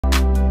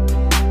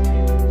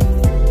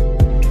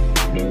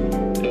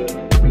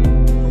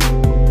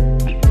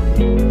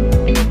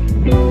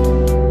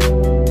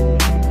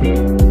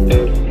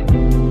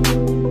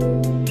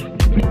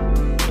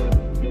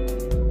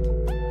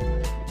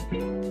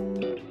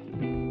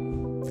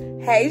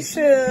Hey,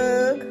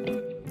 Shug.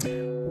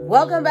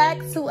 Welcome back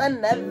to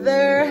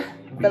another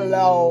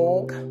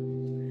vlog.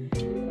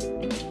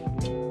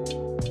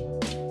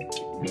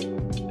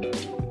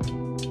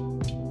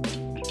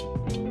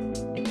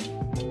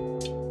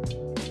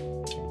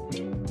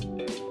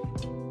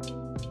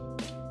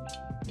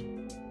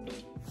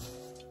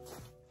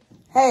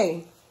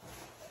 Hey,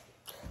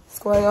 what's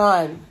going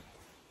on?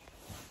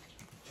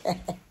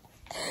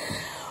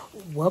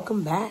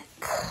 Welcome back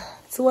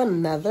to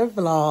another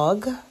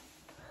vlog.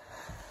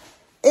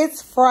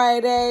 It's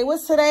Friday.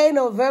 What's today?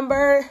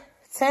 November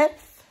 10th?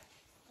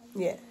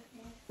 Yeah,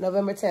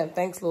 November 10th.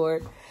 Thanks,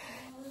 Lord.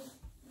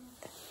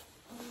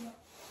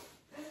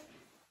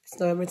 It's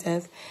November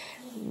 10th.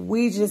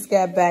 We just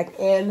got back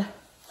in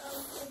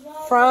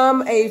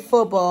from a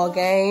football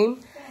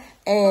game,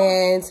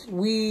 and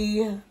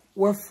we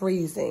were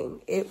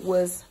freezing. It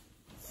was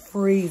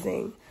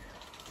freezing.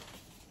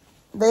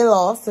 They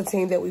lost, the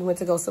team that we went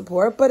to go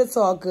support, but it's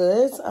all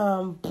good.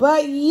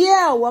 But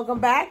yeah,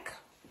 welcome back.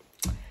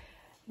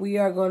 We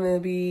are going to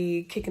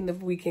be kicking the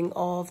weekend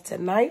off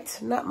tonight.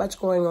 Not much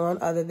going on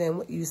other than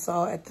what you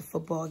saw at the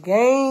football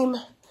game.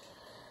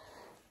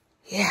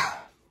 Yeah,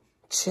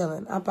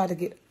 chilling. I'm about to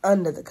get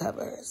under the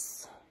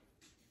covers.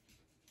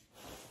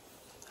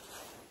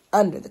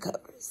 Under the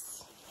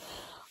covers.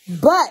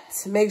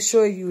 But make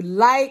sure you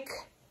like,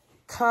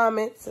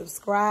 comment,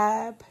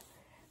 subscribe.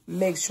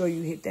 Make sure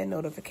you hit that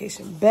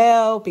notification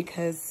bell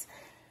because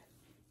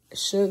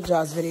Shug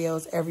drops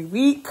videos every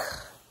week.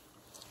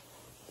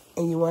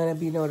 And you want to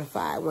be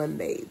notified when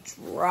they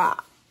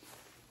drop.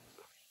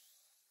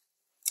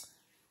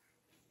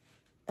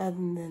 Other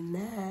than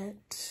that,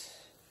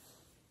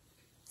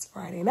 it's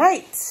Friday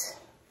night.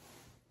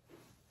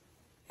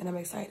 And I'm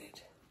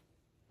excited.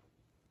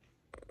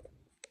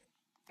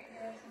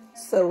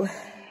 So,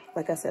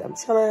 like I said, I'm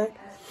chilling.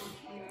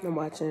 I'm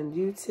watching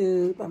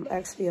YouTube. I'm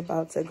actually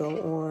about to go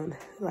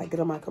on,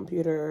 get on my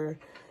computer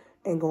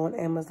and go on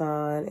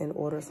Amazon and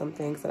order some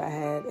things that I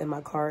had in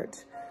my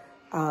cart.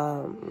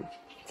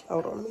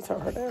 Hold on, let me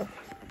turn her down.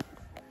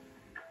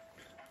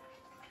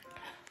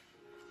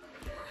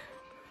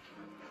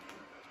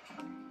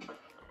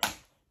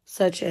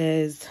 Such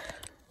as,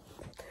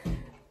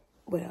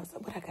 what else?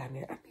 What I got in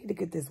there? I need to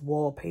get this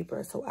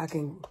wallpaper so I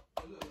can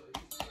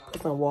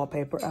put some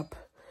wallpaper up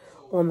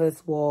on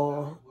this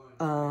wall.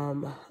 A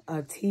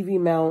TV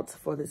mount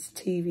for this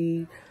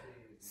TV.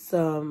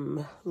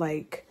 Some,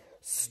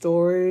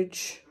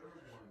 storage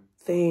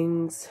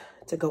things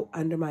to go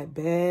under my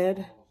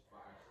bed.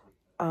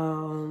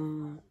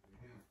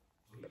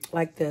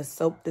 Like the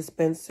soap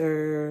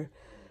dispenser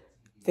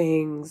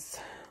things,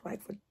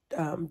 for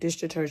dish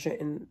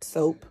detergent and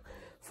soap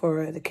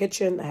for the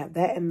kitchen. I have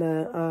that in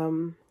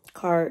the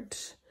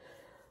cart.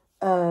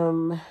 What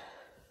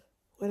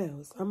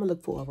else? I'm gonna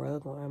look for a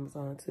rug on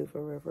Amazon too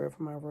for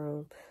my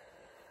room.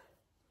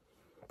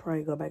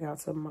 Probably go back out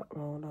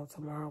tomorrow. No,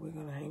 tomorrow we're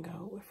gonna hang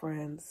out with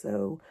friends.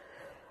 So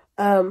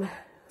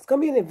it's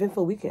gonna be an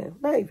eventful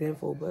weekend. Not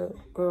eventful,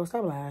 but girl,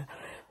 stop lying.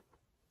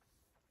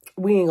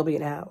 We ain't gonna be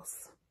in the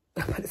house.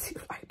 But it's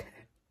like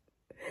that.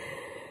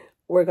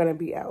 We're gonna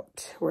be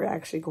out. We're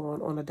actually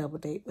going on a double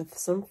date with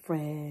some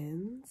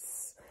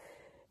friends.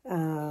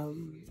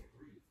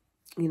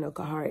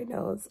 Kahari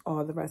knows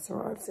all the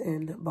restaurants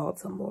in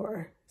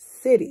Baltimore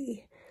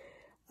City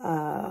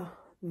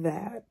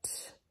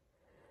that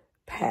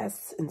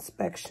pass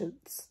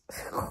inspections.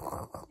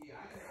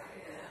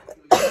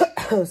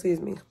 Excuse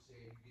me.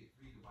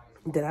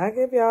 Did I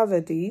give y'all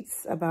the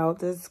deets about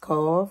this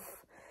cough?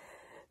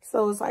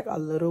 So it's like a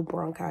little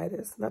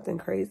bronchitis, nothing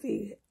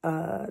crazy.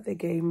 They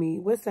gave me,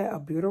 what's that,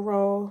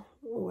 albuterol,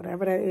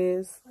 whatever that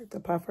is, like the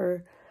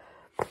puffer.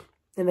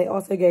 And they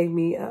also gave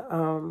me a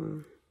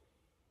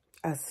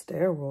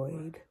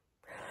steroid.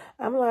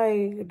 I'm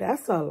like,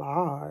 that's a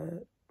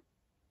lot.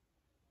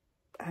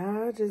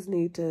 I just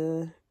need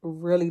to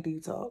really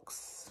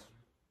detox.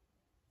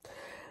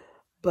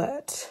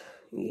 But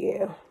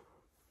yeah,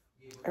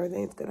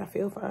 everything's good. I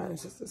feel fine.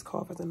 It's just this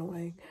cough is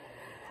annoying.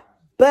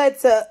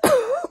 But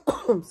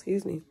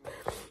excuse me.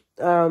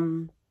 I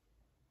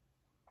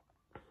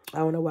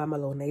don't know why I'm a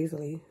little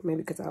nasally.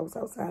 Maybe because I was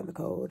outside in the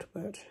cold.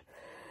 But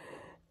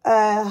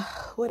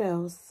what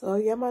else? So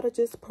yeah, I might have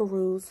just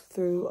perused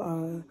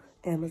through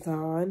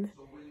Amazon.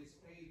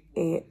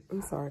 And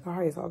I'm sorry,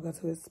 Kahari's all go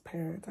to his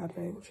parents, I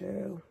think.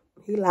 Chill.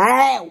 He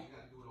loud.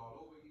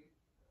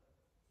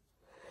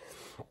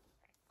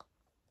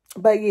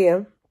 But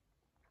yeah,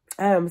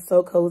 I am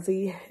so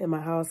cozy in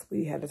my house.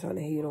 We had to turn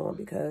the heat on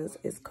because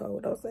it's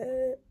cold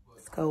outside.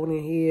 It's cold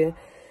in here.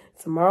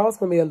 Tomorrow's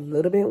going to be a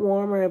little bit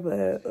warmer,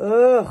 but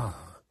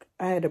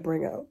I had to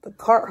bring out the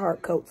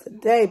Carhartt coat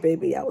today,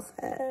 baby,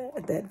 outside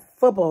at that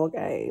football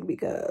game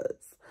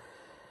because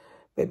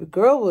baby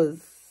girl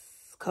was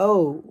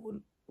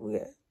cold.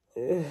 Yeah.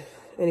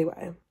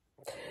 Anyway,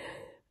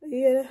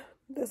 yeah,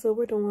 that's what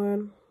we're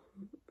doing.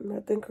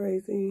 Nothing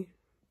crazy.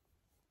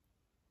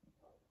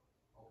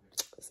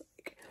 It's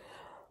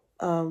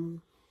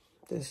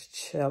just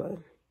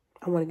chilling.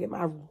 I want to get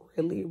my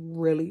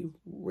really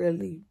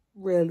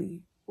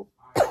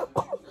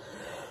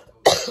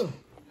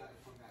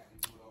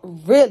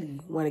really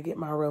want to get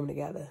my room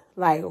together.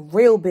 Like,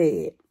 real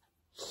bad.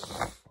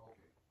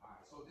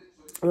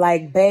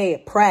 Like,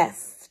 bad.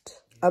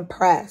 Pressed. I'm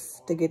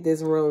pressed to get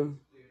this room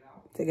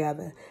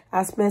together.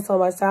 I spent so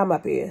much time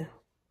up here.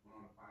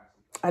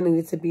 I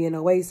needed to be an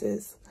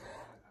oasis.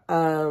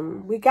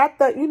 We got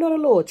the, you know, the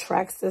little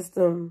track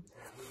system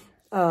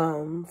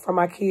from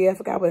IKEA. I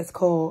forgot what it's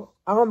called.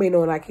 I don't be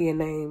knowing IKEA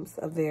names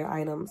of their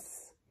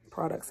items,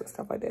 products, and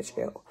stuff like that.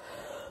 Chill.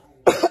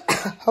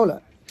 Hold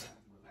up.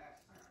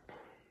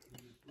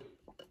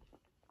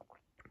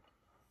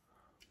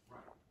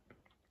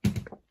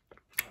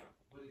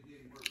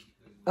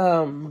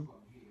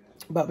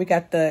 But we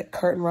got the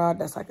curtain rod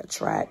that's like a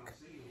track.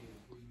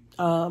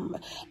 And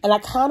I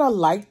kind of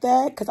like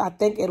that because I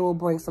think it will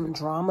bring some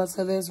drama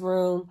to this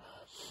room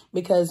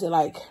because,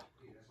 like,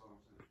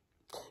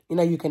 you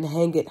know, you can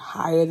hang it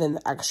higher than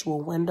the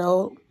actual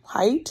window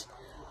height,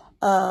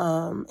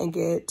 and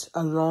get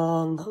a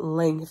long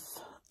length,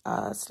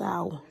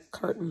 style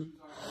curtain.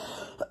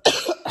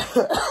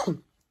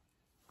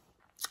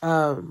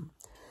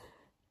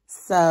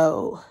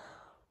 So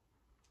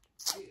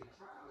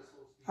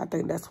I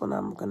think that's what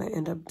I'm going to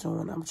end up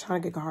doing. I'm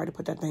trying to get hard to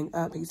put that thing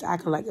up. He's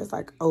acting like it's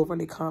like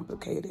overly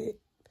complicated.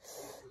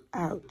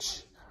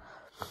 Ouch.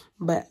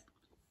 But,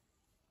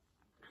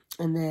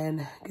 and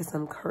then get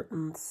some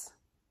curtains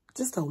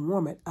just to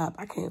warm it up.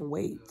 I can't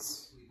wait.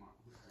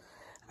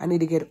 I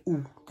need to get,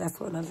 ooh, that's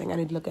another thing I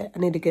need to look at. I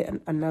need to get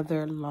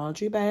another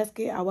laundry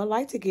basket. I would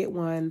like to get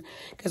one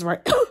because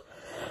right,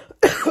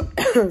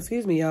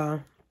 excuse me,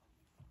 y'all.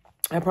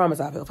 I promise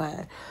I feel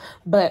fine.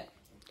 But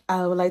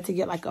I would like to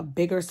get like a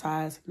bigger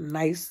size,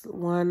 nice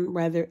one.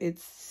 Whether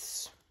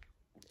it's,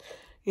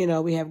 you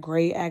know, we have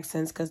gray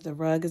accents because the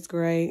rug is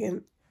gray,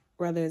 and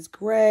whether it's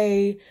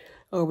gray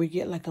or we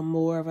get like a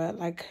more of a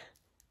like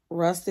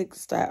rustic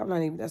style.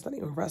 That's not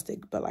even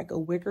rustic, but like a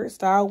wicker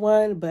style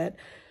one, but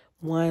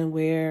one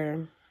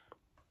where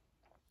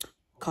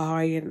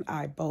Kahari and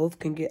I both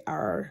can get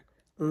our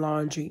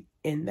laundry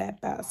in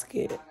that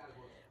basket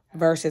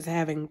versus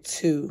having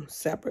two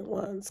separate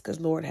ones, because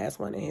Lord has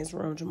one in his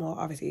room. Jamal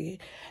obviously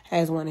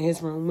has one in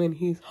his room when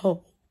he's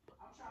home.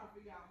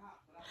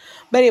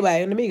 But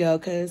anyway, let me go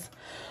because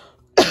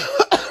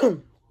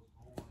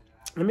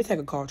let me take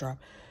a call drop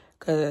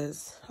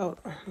because hold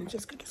on, let me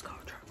just get this call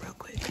drop real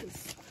quick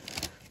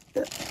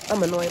because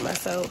I'm annoying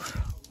myself.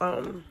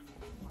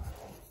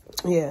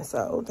 Yeah,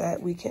 so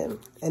that we can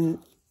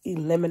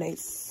eliminate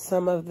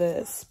some of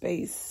the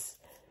space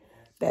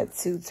that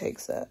 2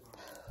 takes up.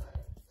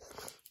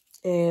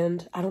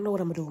 And I don't know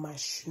what I'm going to do with my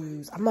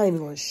shoes. I'm not even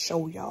going to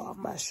show y'all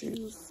my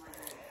shoes.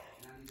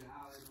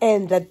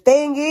 And the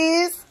thing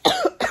is,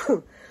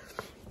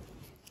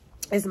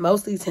 it's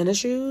mostly tennis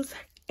shoes.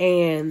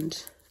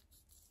 And,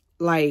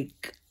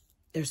 like,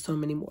 there's so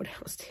many more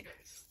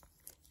downstairs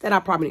that I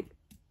probably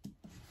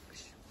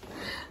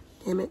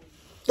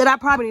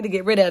need to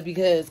get rid of,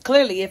 because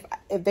clearly if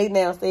they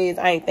downstairs,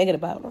 I ain't thinking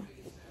about them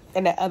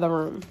in that other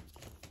room.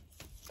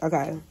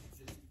 Okay.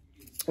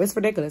 It's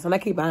ridiculous, and I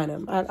keep buying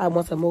them. I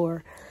want some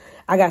more.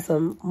 I got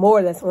some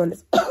more that's on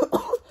this.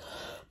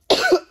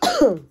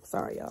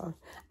 Sorry, y'all.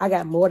 I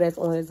got more that's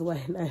on its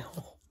way now.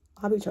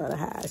 I'll be trying to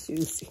hide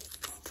shoes.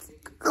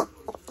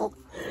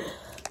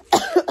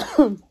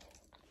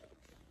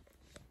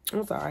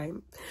 I'm sorry.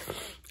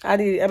 I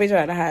be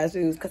trying to hide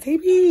shoes because he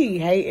be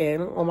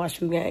hating on my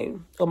shoe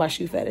game, or my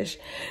shoe fetish.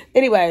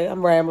 Anyway,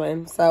 I'm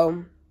rambling.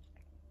 So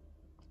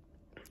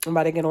I'm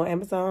about to get on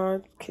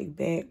Amazon, kick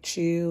back,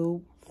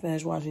 chill,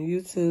 finish watching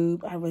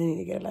YouTube. I really need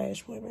to get a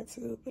lash appointment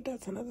too, but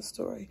that's another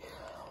story.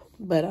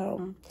 But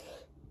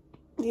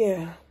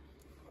yeah.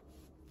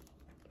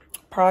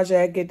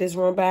 Project, get this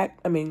room back.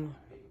 I mean,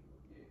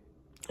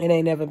 it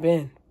ain't never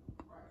been.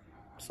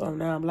 So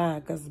now I'm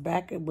lying, because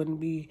back it wouldn't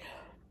be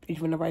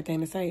even the right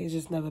thing to say. It's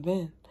just never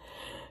been.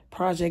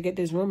 Project, get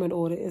this room in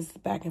order is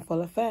back in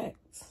full effect.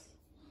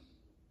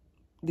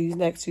 These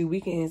next 2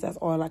 weekends, that's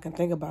all I can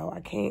think about. I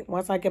can't,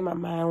 once I get my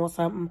mind on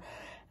something,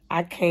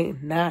 I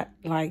can't not,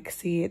 like,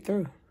 see it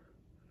through.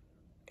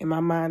 And my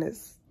mind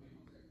is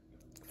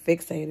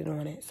fixated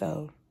on it.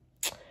 So,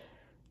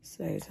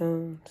 stay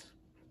tuned.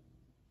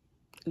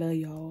 Love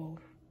y'all.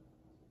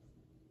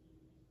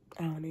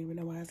 I don't even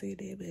know why I said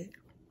that, but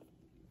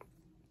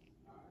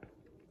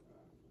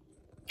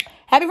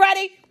happy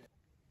Friday!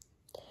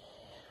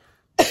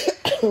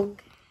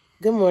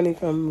 Good morning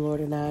from Lord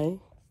and I.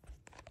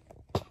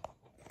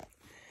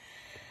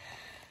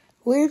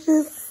 We're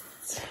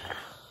just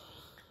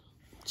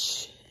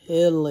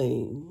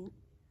chilling.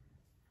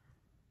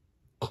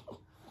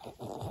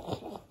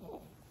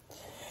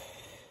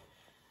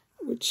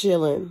 We're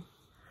chilling.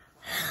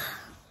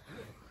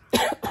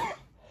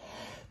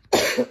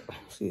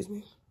 Excuse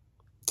me.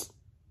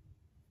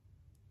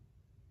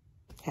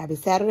 Happy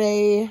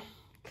Saturday.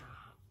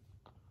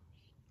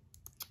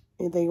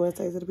 Anything you want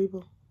to say to the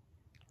people?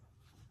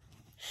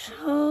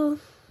 So,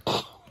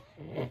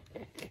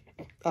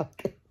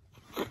 Okay.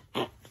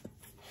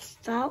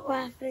 stop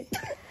laughing.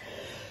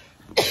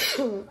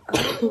 I'm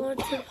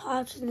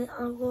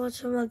going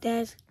to my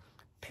dad's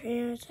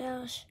parents'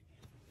 house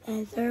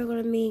And they're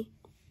gonna meet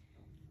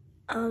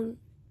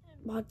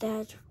my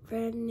dad's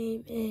friend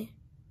named it.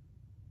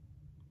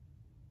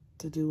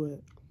 To do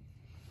what?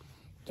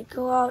 To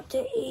go out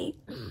to eat.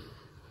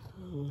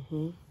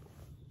 Mm-hmm.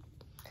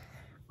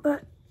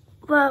 But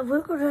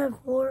we're gonna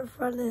have more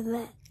fun than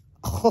that.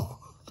 Oh.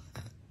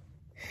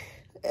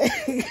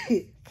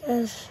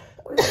 Because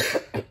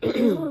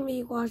we're gonna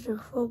be watching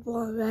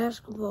football and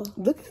basketball.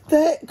 Look at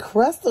that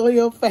crust on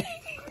your face.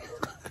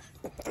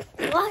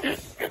 What?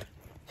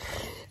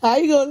 How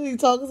you gonna be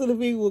talking to the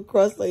people with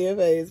crust on your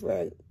face,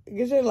 bro?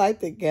 Get your life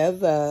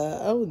together.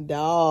 Oh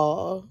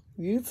no.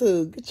 You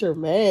two, get your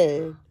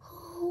man.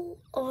 Who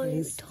are you?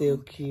 He's still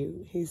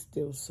cute. He's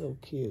still so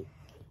cute.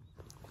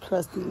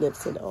 Crusty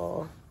lips and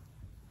all.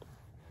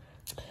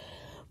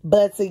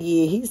 But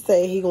yeah, he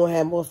said he gonna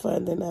have more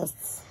fun than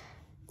us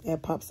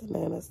at Pops and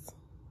Nanas.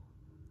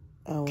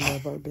 I don't know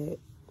about that.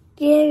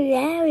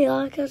 Yeah, we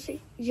are, because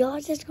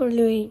y'all just gonna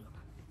be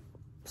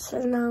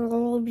sitting down,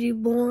 gonna be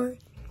bored.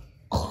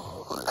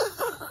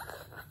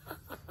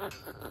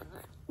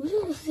 We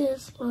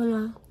just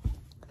wanna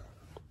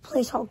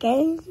play some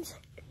games,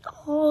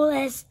 all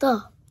that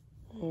stuff.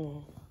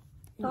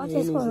 Y'all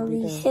just gonna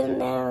be sitting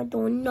there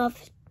doing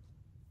nothing.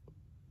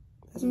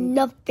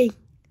 Nothing.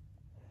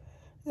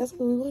 That's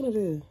what we want to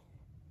do.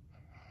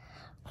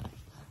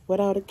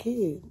 Without a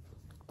kid.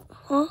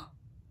 Huh?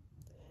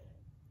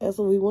 That's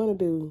what we want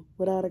to do.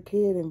 Without a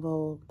kid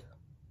involved.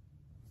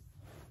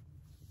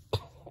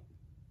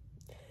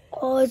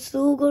 Oh, it's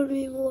still going to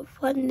be more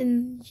fun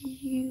than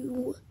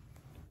you.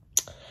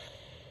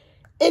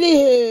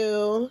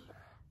 Anywho,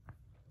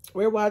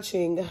 we're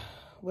watching,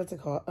 what's it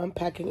called?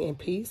 Unpacking in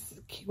Peace.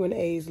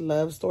 Q&A's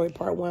Love Story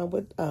Part 1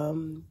 with,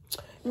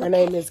 her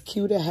name is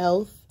Q to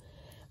Health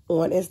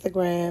on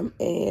Instagram.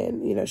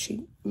 And, you know,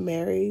 she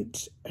married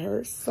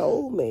her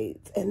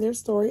soulmate. And their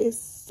story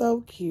is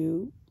so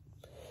cute.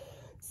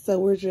 So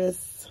we're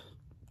just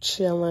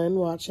chilling,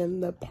 watching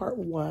the Part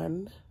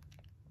 1.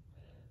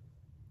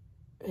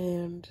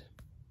 And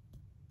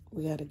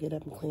we got to get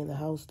up and clean the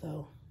house,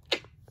 though.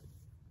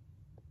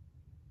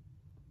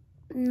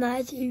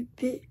 Not you,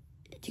 you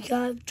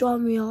gotta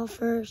drop me off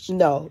first.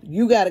 No,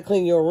 you got to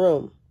clean your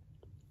room.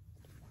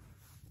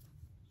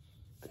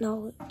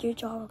 No, you're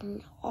dropping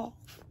me off.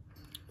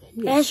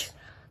 Yes.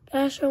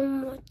 That's so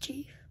much,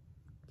 Chief.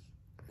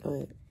 Go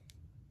ahead.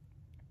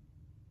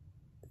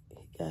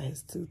 He got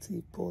his 2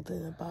 teeth pulled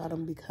in the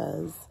bottom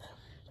because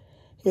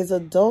his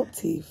adult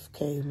teeth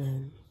came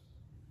in.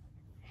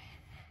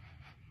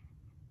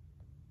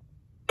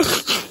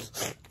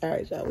 All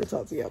right, y'all. We'll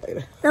talk to y'all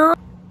later. No.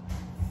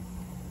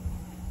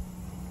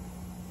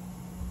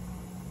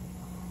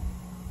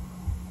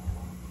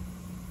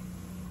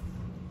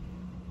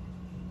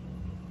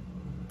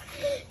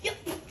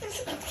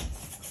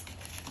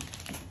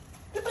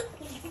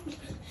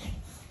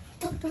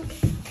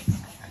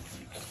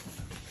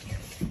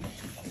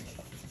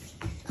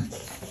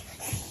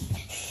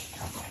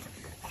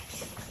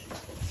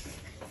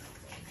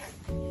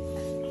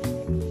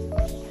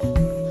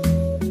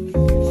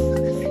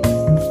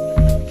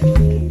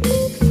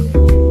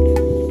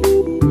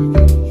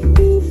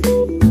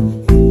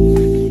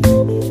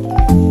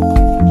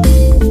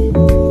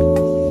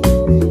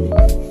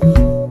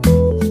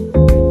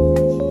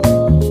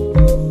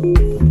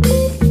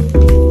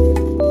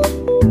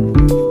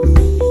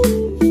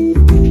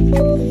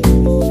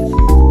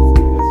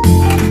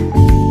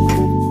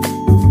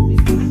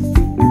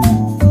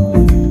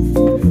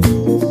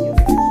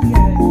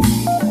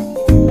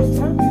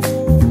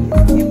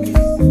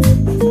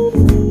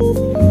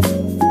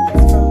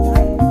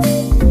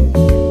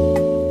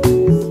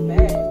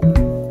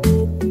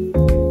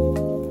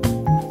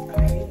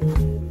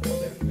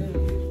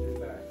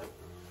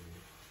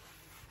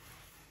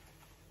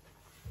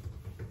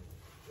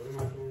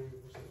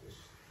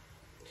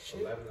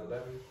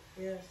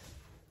 Yes.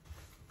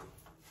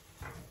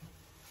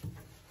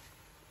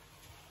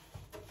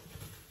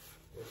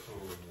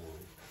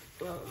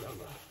 I don't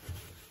remember.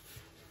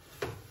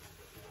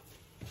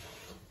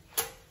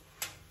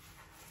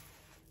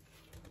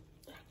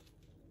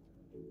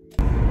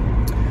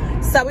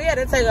 So we had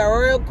to take a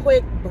real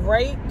quick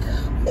break.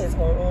 What is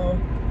going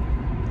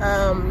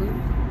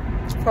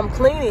on? From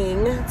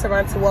cleaning to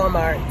run to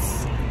Walmart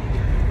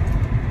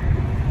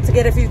to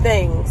get a few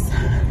things.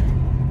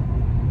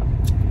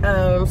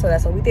 So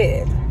that's what we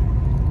did.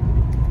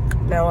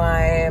 Now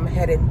I am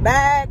headed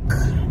back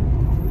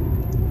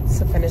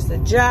to finish the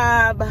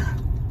job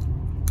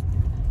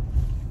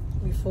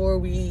before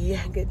we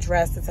get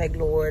dressed to take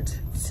Lord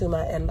to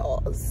my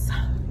in-laws.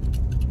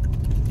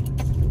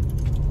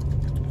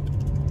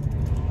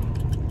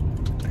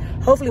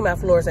 Hopefully my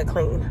floors are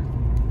clean.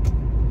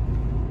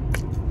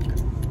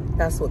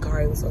 That's what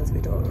Kari was supposed to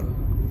be doing.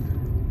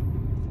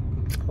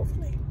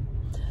 Hopefully.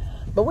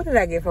 But what did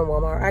I get from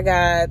Walmart? I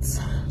got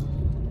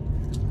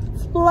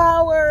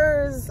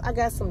flowers. I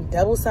got some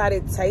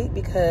double-sided tape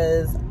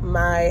because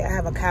I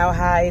have a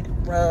cowhide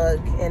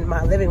rug in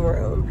my living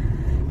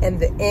room and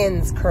the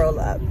ends curl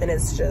up and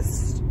it's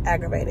just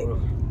aggravating.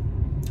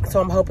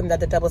 So I'm hoping that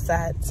the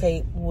double-sided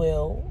tape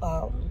will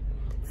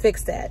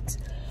fix that.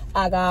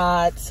 I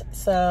got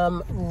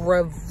some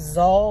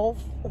Resolve,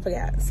 I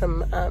forgot,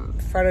 some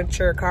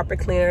furniture carpet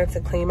cleaner to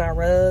clean my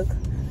rug,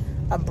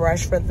 a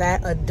brush for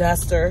that, a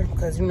duster,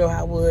 because you know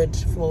how wood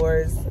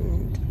floors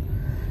and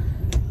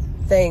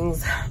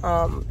things,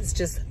 it's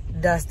just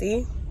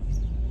dusty.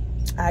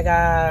 I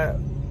got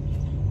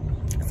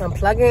some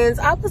plugins.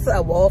 I was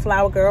a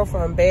wallflower girl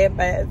from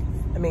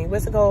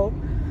what's it called?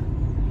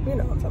 You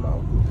know what I'm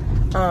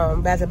talking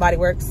about. Bath and Body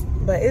Works.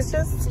 But it's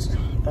just,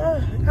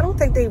 I don't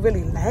think they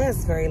really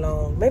last very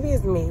long. Maybe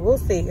it's me. We'll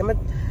see. I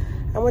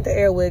went to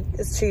Airwick.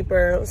 It's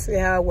cheaper. Let's see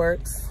how it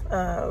works.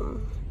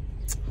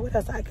 What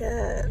else I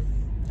got?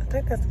 I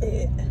think that's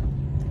it.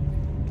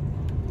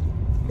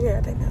 Yeah,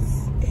 I think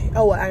that's it.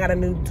 Oh, I got a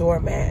new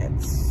doormat.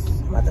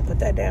 I'm about to put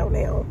that down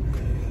now.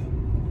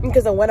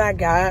 Because of what I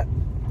got,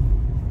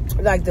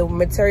 like the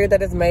material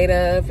that it's made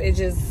of, it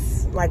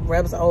just like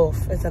rubs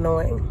off. It's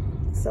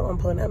annoying. So I'm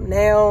putting up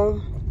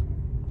now.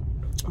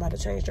 I'm about to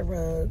change the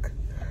rug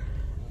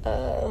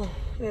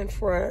in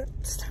front.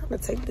 It's time to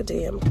take the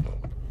damn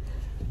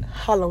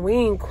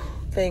Halloween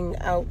thing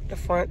out the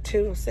front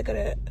too. I'm sick of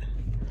that.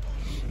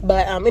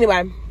 But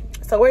anyway,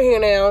 so we're here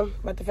now.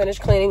 About to finish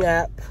cleaning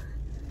up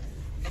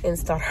and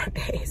start our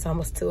day. It's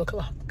almost 2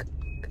 o'clock.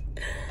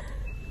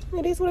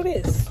 It is what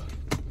it is.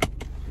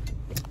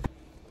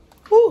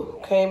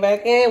 Whew, came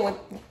back in,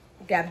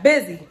 got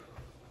busy.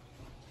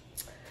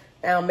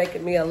 Now I'm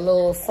making me a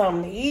little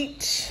something to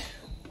eat.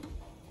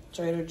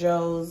 Trader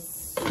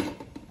Joe's,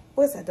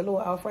 what's that, the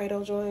little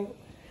Alfredo joint?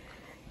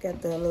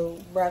 Got the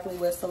little broccoli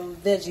with some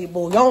veggie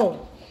bouillon.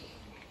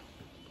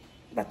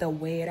 About to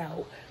weigh it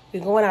out.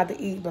 We're going out to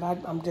eat, but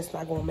I'm just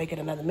not gonna make it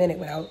another minute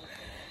without,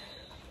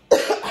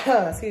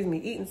 excuse me,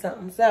 eating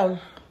something. So,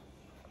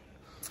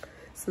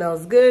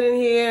 smells good in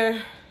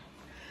here.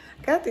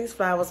 Got these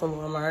flowers from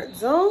Walmart.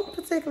 Don't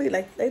particularly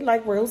like, they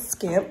like real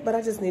skimp, but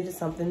I just needed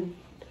something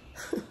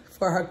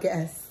for our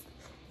guests.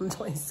 I'm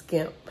doing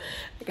skimp.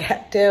 I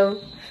got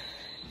them.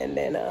 And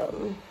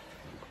then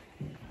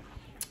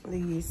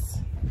these.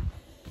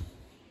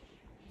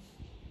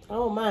 I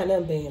don't mind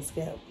them being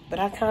skimp, but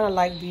I kind of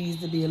like these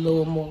to be a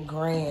little more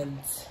grand.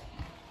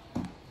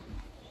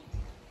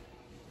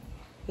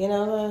 You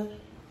know what?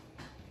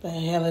 The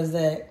hell is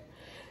that?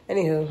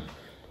 Anywho,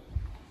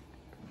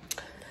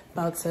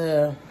 about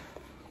to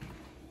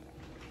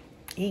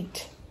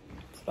eat.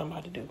 That's what I'm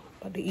about to do.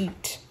 About to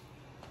eat.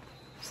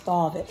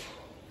 Starve it.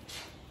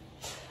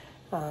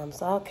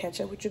 So I'll catch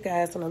up with you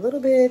guys in a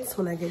little bit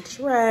when I get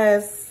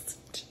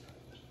dressed.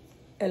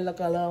 And look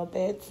a little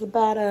bit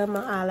better.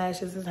 My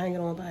eyelashes is hanging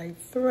on by a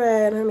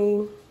thread,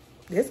 honey.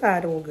 This eye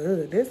doing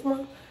good. This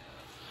one.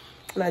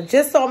 And I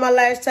just saw my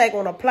lash tag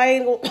on a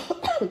plane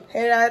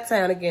headed out of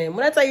town again.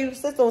 When I tell you,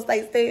 sis don't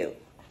stay still,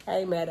 I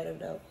ain't mad at her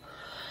though.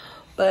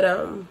 But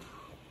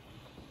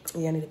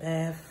yeah, I need a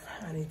bath.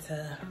 I need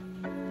to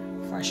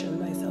freshen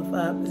myself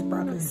up. This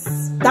broccoli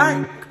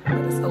stank, but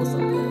it's so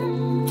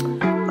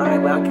good. All right,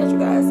 well, I'll catch you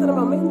guys in a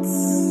moment.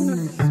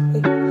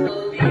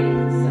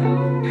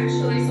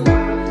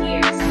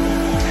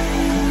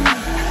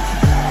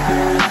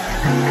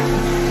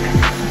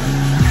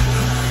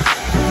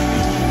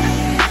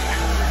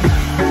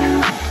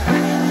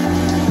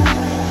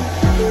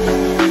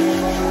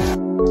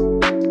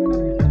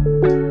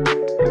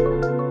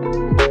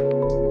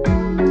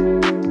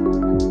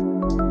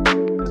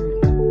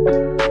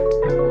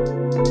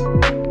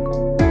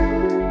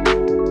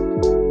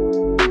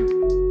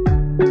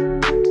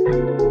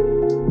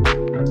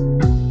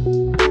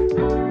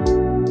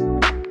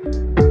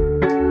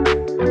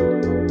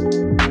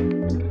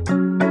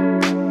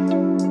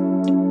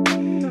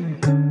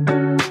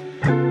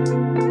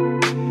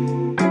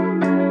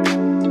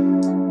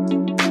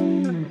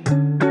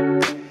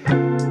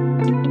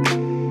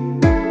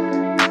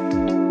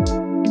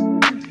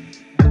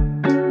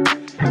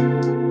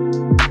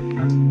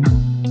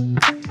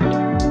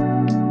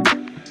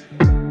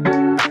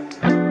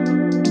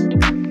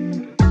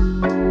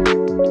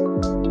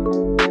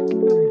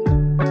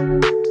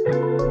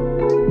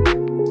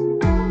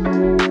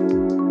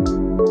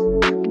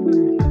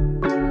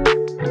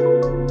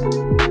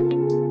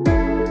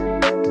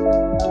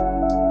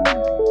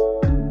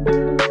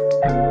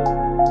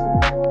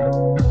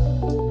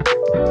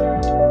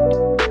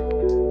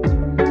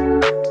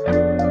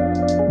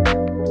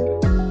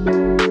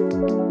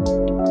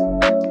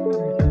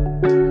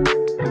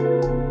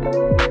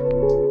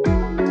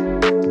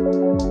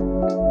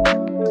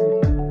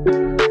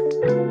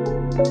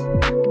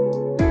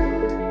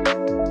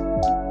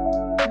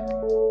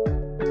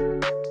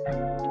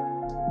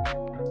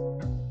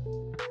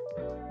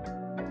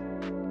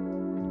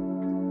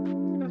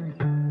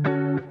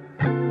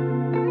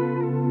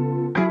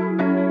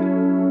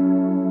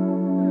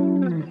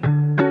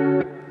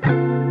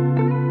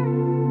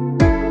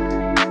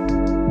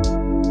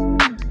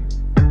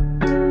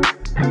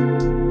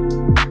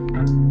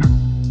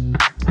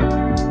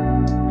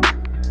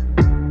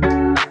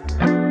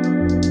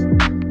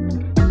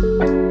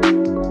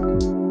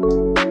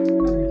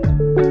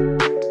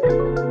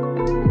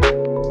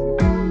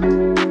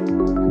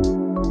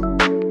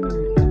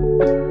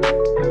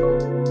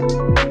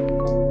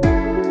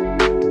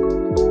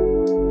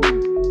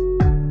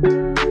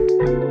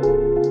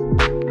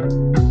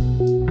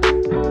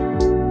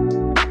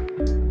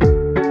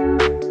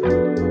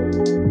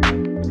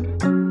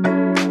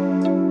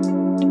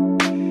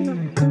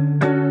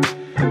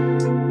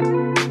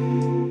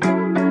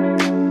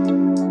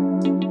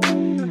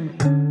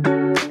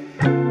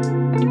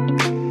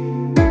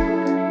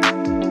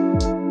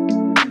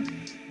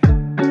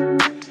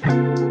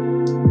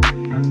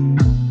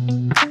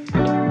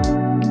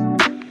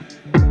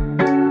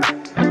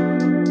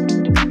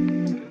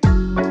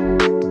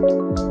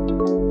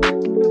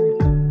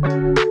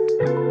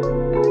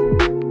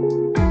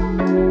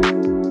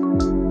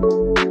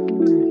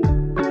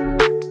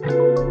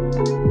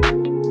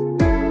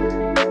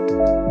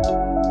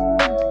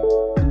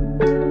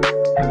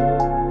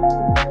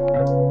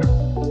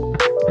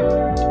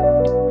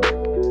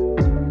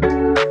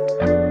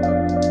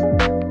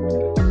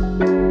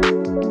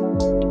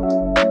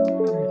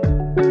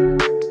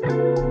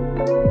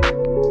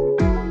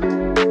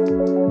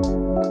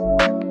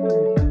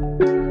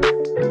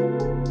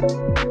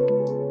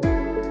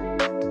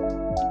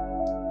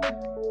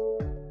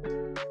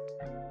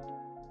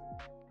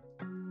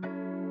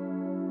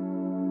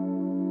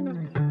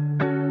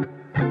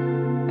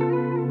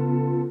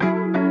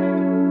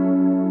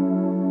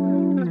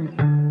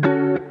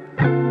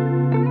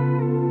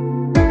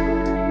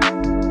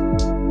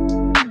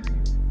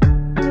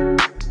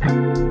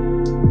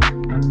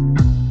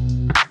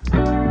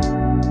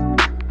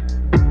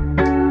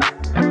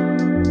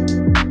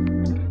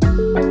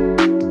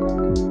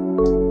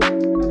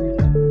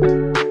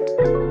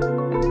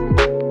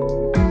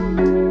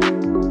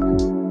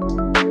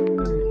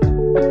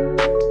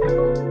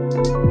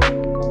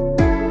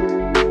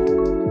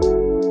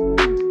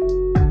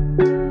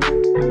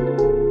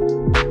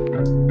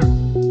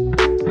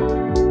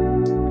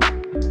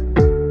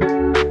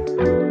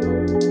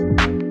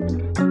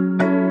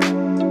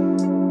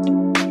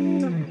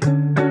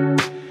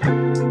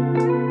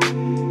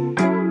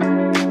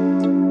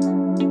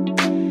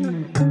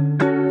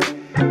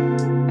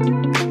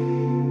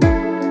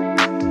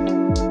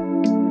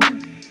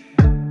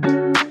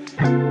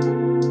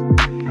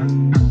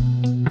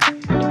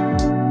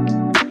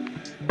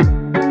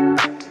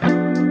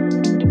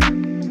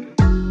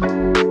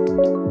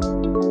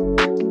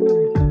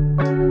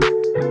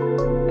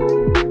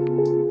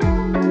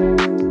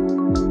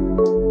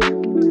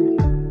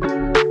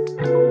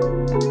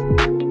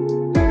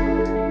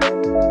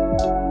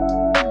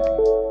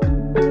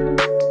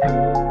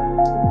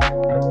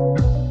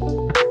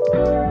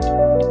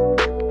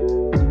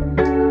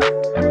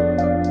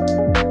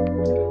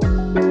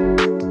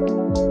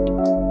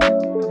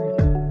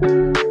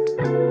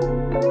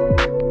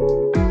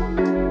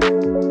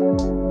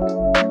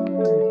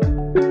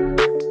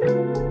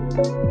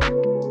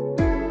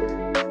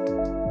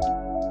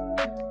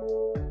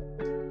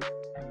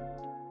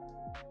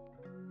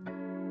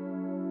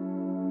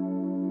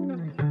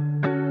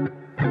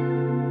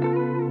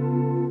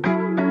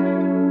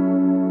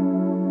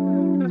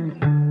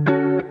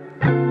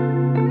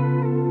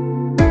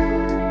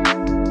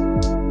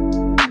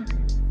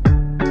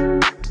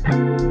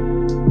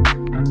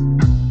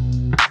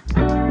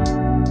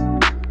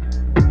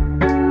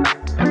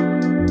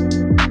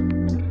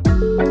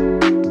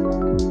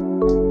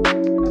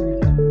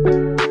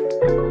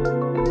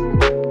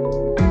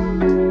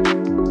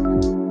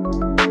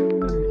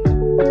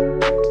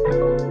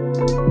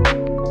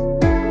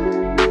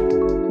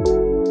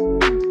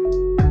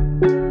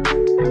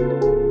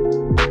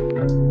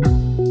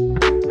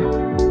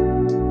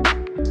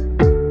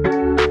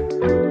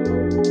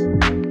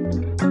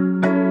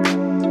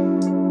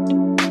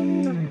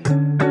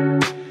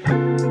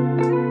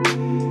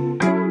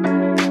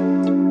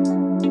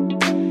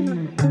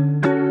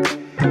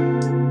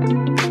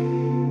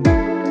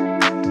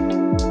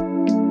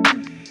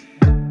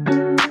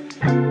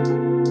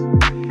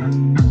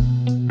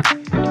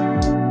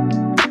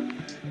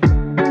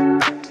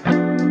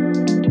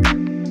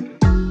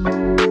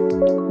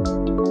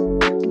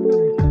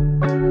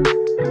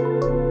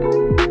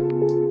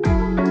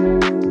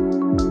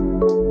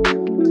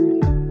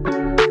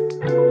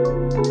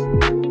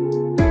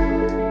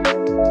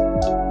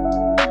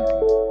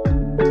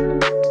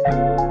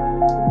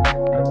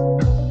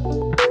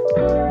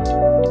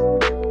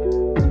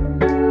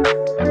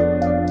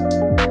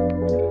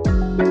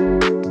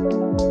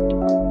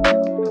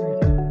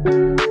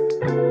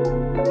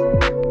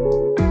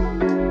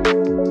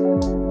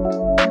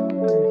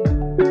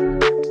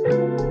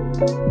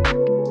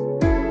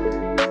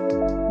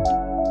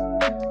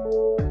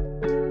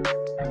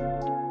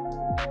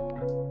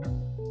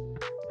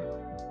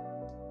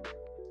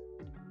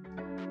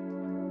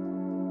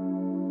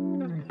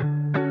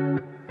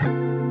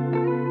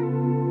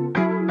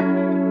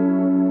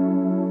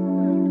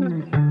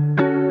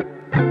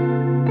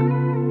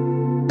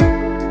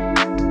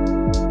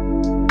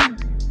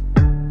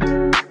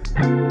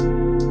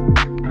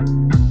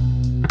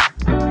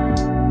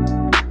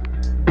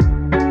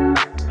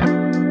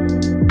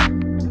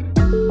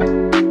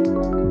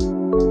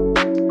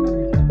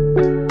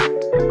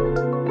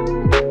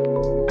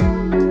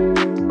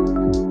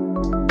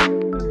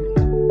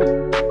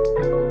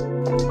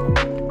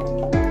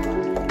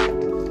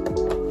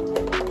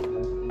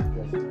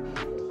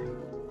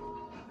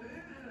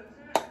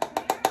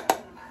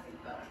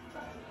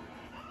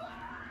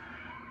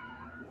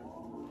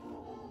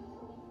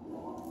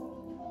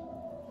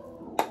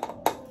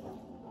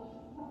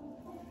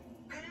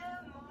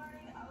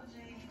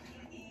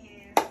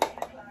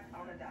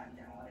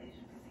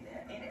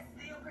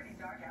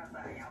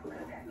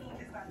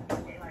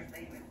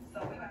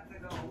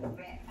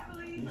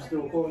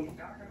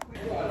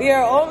 We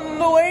are on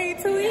the way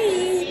to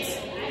eat.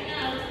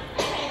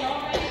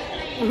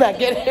 I'm not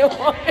getting him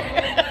on.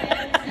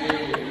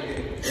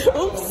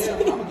 Oops.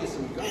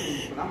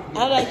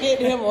 I'm not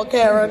getting him on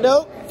camera.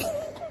 Nope.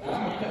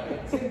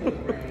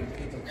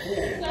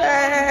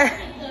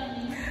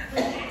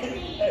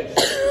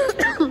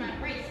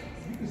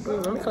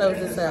 Let me close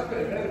this up.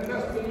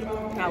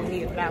 Out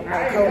here without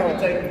my coat on.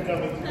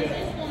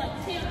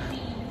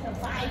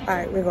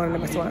 Alright, we're going to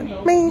number one.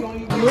 Me.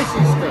 Mushy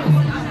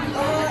stuff.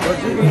 But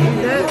you can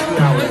eat that?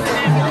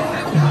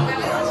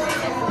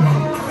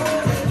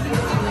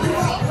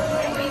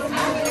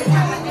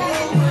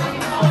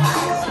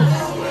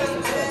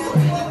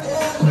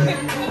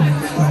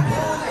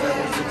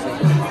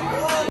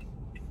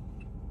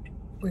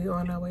 We're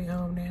on our way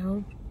home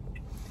now.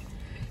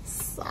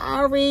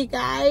 Sorry,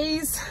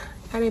 guys.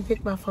 I didn't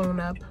pick my phone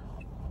up.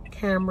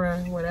 Camera,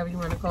 whatever you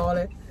want to call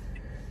it.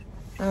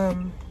 I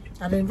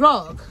didn't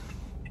vlog.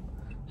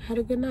 Had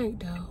a good night,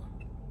 though.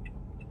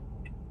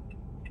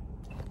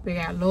 We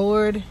got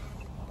Lord.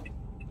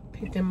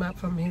 Picked him up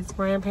from his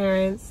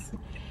grandparents.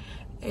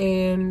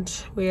 And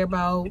we're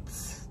about,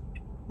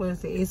 what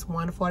is it? It's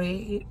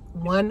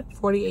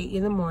 1:48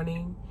 in the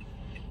morning.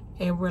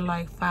 And we're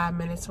like 5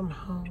 minutes from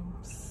home.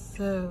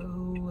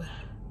 So,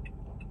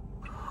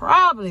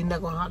 probably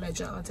not gonna holler at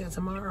y'all until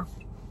tomorrow.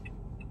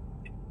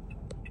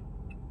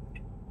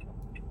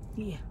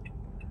 Yeah.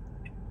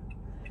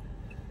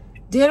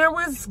 Dinner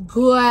was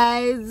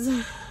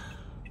good.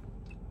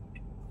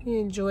 We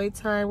enjoyed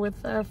time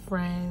with our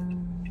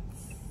friends.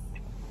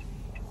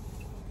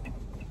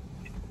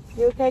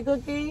 You okay,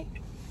 Cookie?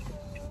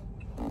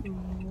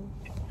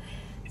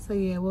 So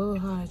yeah, we'll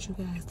holler at you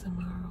guys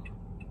tomorrow.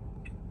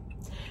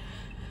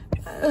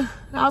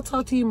 I'll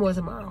talk to you more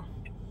tomorrow.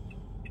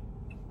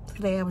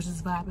 Today I was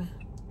just vibing.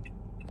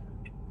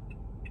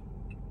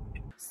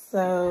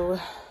 So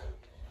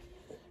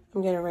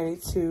I'm getting ready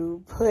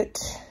to put,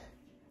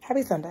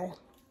 happy Sunday.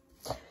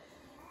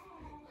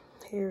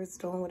 Here it's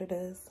doing what it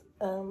does.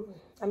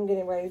 I'm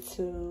getting ready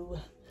to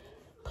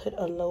put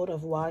a load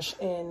of wash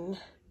in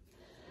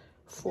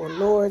for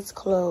Lord's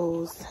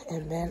clothes,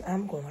 and then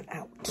I'm going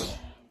out.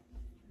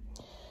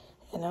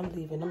 And I'm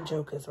leaving them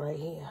jokers right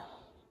here,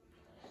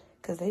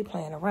 because they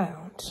playing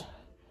around.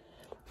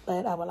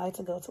 But I would like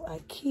to go to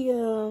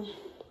IKEA.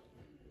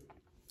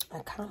 I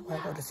kind of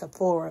want to go to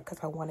Sephora because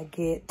I want to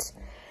get,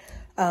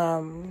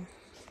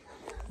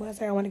 what I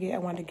say I want to get? I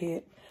want to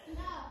get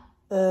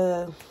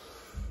the,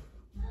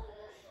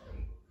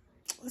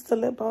 what's the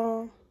lip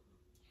balm?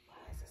 Why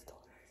is this doing?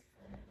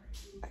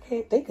 I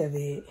can't think of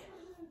it.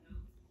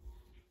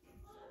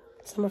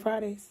 Summer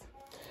Fridays.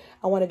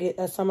 I want to get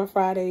a Summer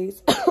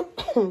Fridays,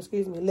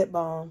 excuse me, lip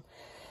balm.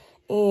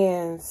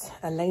 And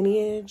a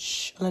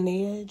lineage,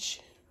 something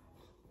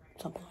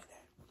like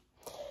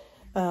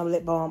that.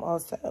 Lip balm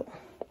also.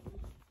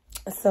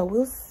 So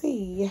we'll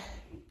see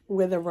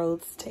where the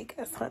roads take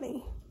us,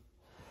 honey.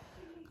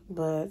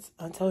 But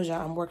I told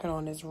y'all I'm working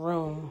on this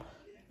room.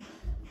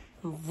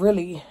 I'm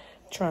really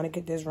trying to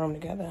get this room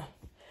together.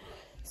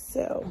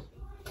 So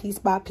piece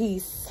by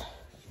piece.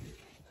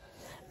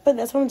 But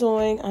that's what I'm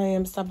doing. I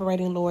am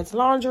separating Lord's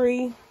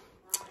laundry.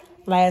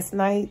 Last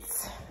night,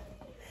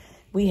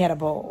 we had a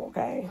ball,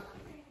 okay?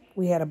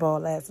 We had a ball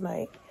last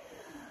night.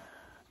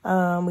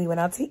 We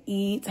went out to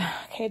eat.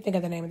 I can't think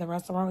of the name of the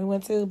restaurant we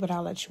went to, but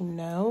I'll let you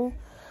know.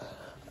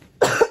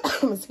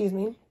 Excuse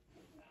me.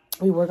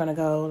 We were going to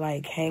go,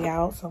 like, hang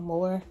out some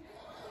more.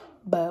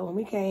 But when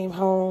we came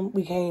home,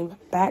 we came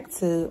back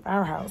to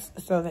our house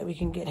so that we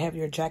can get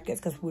heavier jackets,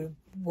 because we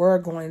were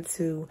going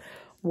to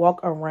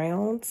walk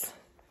around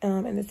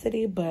in the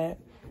city, but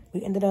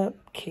we ended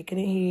up kicking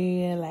it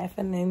here,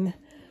 laughing and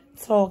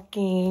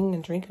talking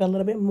and drinking a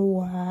little bit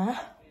more.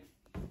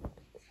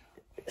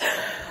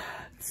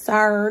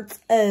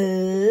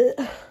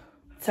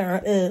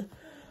 Turned up.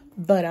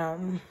 But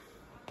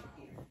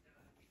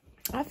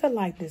I feel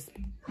like this,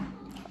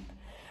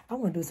 I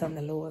want to do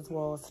something to Lord's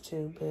walls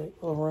too, but,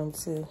 or room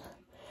too.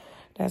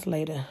 That's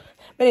later.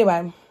 But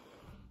anyway,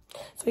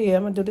 so yeah,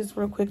 I'm gonna do this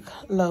real quick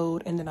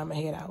load, and then I'm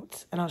gonna head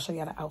out, and I'll show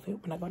y'all the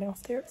outfit when I go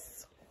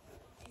downstairs.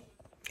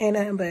 Ain't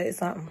nothing but it's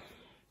something.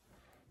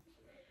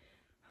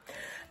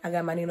 I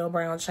got my Nino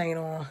Brown chain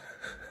on.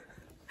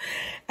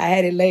 I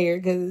had it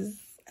layered because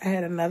I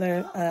had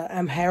another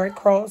Harriet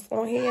cross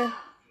on here.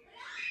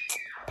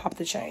 Pop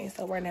the chain.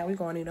 So right now we're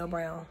going Nino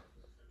Brown,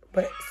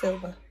 but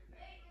silver.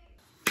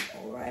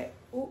 All right.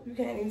 Oh, you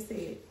can't even see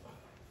it.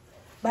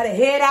 By the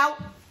head out.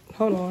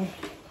 Hold on.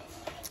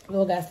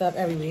 Lord got stuff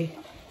everywhere.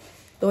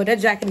 Lord, that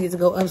jacket needs to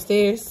go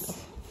upstairs.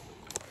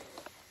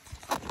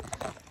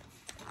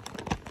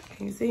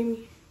 Can you see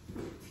me?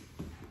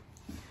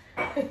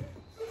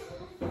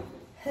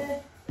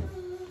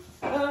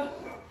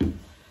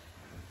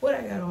 What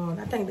I got on?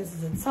 I think this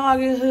is a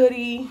Target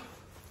hoodie,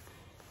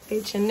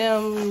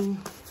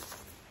 H&M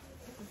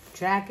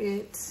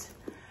jacket,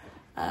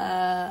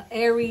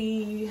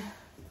 Aerie,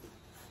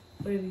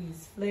 what are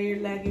these,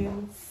 flared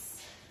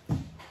leggings,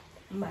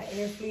 my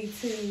Air Fleet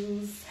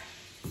 2s,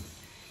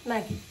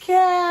 Nike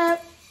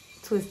cap,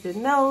 twisted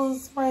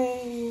nose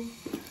ring,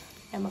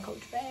 and my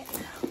Coach bag.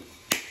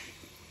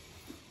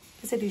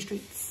 It's at these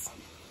streets.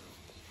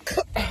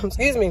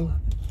 Excuse me.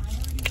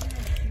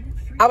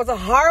 I was a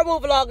horrible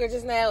vlogger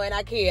just now in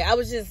IKEA. I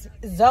was just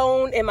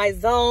zoned in my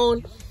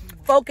zone,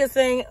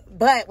 focusing.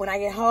 But when I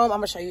get home, I'm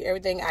gonna show you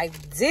everything I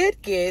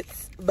did get.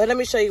 But let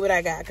me show you what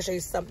I got. I can show you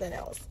something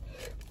else.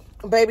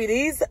 Baby,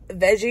 these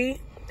veggie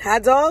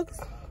hot dogs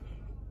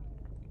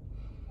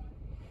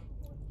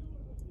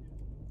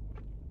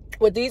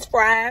with these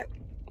fried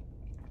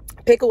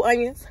pickled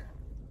onions.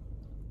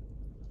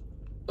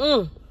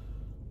 I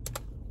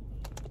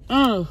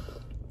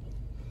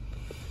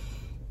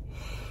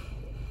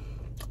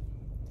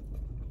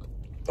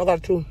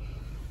got 2.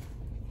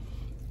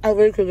 I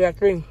really could get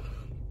 3.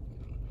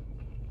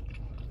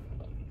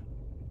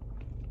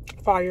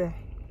 Fire.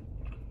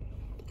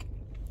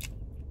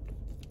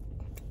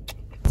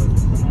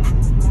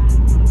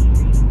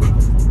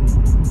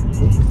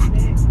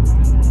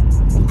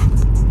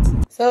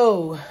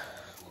 So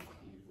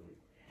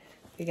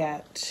we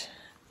got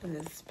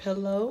this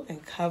pillow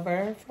and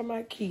cover from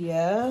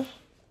IKEA.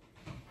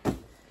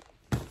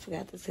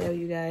 Forgot to tell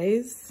you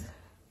guys.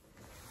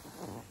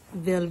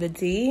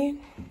 Velvety.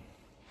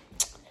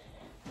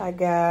 I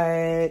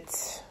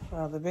got,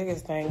 well, the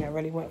biggest thing I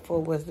really went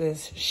for was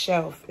this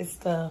shelf. It's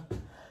the,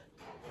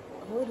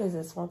 what is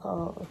this one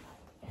called?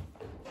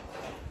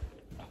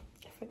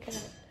 I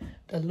forgot.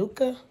 The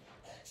Luca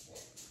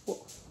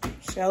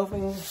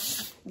shelving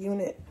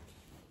unit.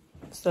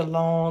 It's the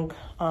long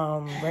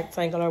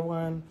rectangular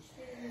one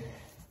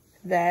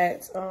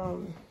that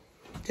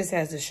just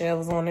has the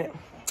shelves on it.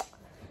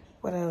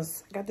 What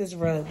else? I got this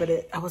rug, but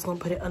I was gonna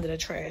put it under the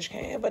trash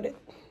can, but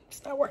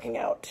it's not working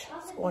out.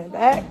 It's going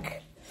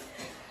back.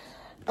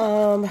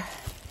 Some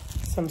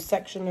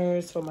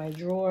sectioners for my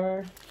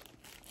drawer.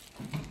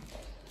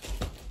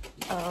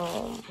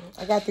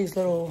 I got these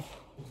little,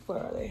 where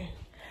are they?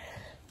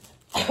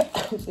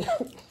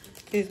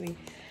 Excuse me.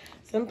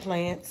 Some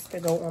plants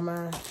that go on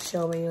my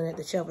shelving unit.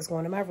 The shelf is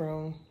going in my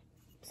room.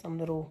 Some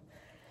little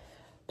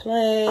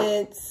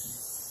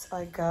plants.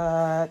 I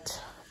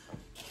got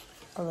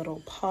a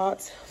little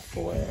pot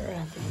for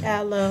the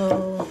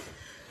aloe.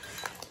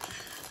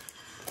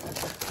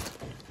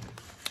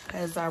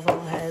 As our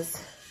room has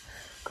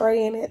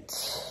gray in it.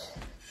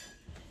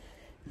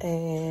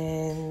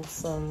 And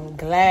some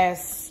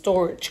glass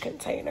storage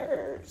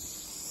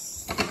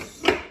containers.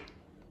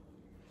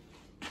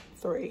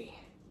 3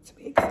 to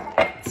be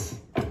exact.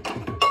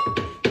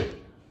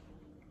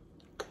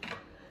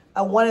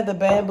 I wanted the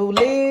bamboo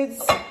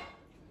lids,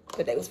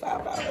 but they was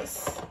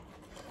 $5.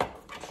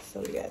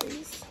 So we got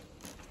these.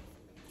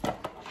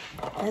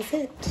 That's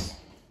it,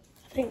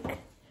 I think.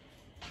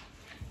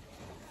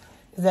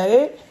 Is that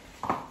it?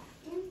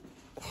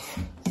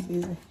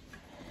 Excuse me.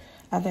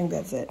 I think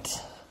that's it.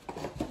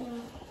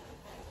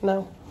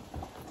 No?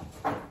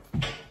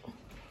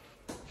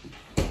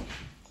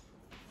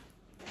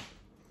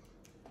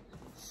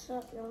 What's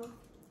up, y'all?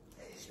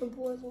 It's your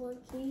boy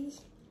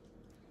Keys.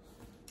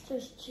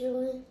 Just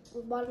chilling.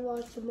 We're about to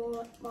watch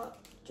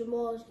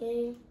Jamal's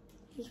game.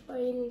 He's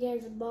playing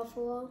against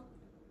Buffalo.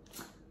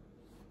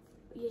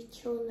 We just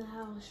chill in the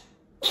house.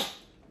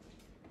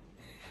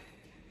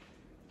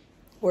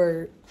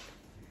 Word.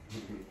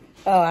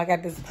 Oh, I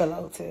got this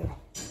pillow too.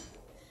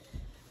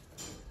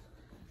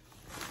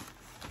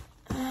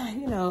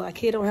 You know,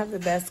 IKEA don't have the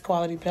best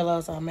quality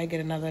pillows, so I may get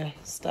another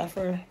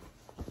stuffer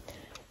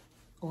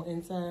on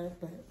inside,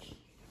 but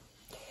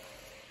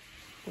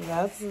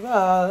that's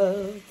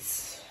that.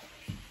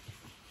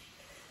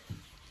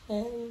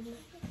 And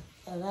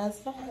that's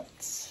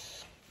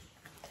that.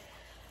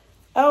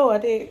 Oh, I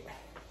did.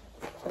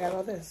 Forgot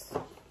about this.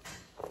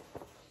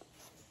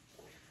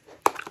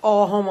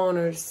 All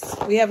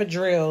homeowners, we have a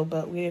drill,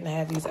 but we didn't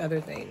have these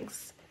other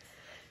things.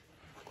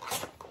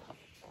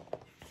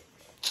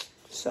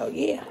 So,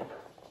 yeah.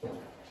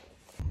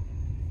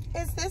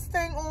 Is this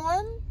thing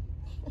on?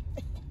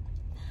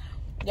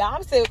 Y'all,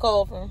 I'm still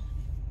coughing.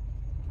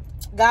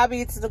 God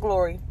be to the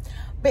glory.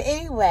 But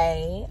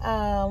anyway,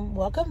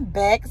 welcome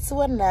back to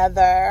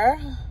another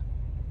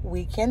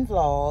weekend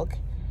vlog.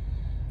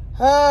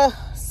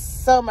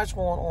 So much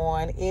going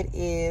on. It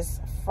is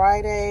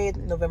Friday,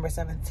 November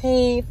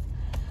 17th.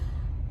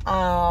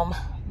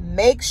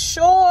 Make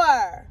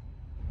sure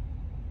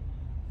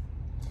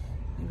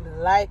you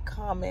like,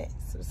 comment,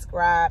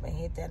 subscribe, and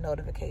hit that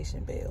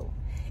notification bell.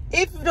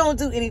 If you don't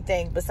do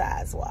anything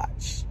besides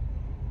watch,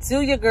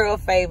 do your girl a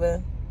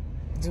favor,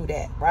 do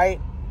that, right?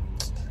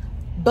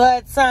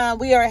 But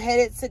we are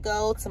headed to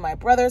go to my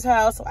brother's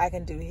house so I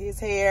can do his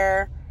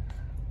hair.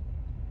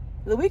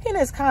 The weekend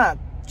is kind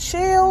of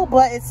chill,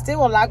 but it's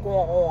still a lot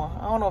going on.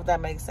 I don't know if that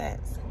makes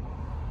sense.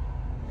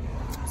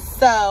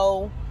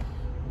 So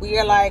we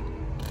are like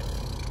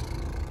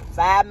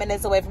 5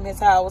 minutes away from his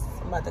house.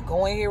 I'm about to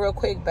go in here real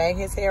quick, bang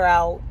his hair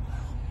out.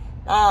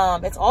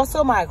 It's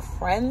also my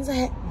friend's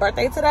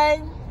birthday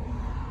today.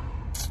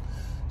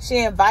 She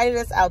invited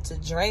us out to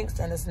drinks,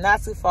 and it's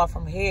not too far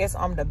from here, so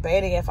I'm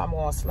debating if I'm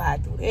gonna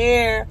slide through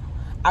there.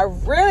 I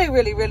really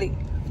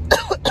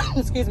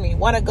excuse me,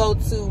 want to go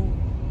to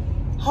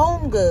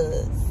Home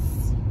Goods.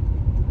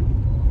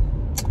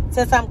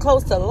 Since I'm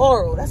close to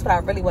Laurel, that's what I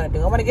really want to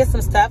do. I want to get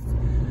some stuff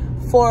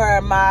for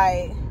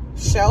my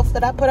shelf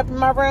that I put up in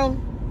my room.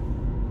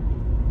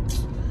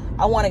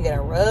 I want to get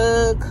a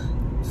rug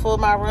for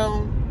my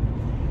room.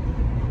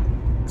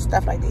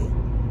 Stuff like that.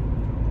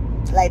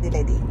 Like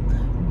that.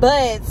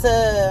 But,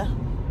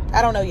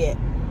 I don't know yet.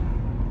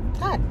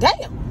 God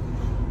damn.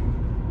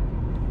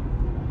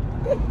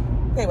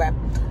 Anyway.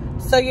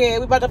 So, yeah,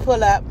 we about to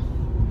pull up.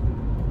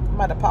 I'm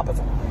about to pop us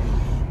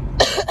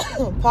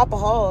Papa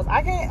Halls.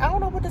 I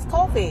don't know what this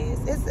cough is.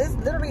 It's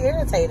literally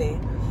irritating.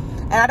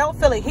 And I don't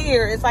feel it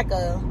here. It's like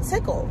a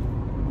tickle.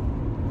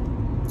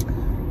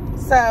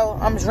 So,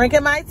 I'm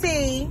drinking my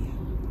tea.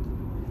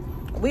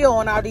 We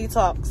on our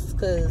detox.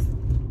 Because,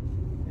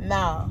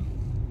 nah.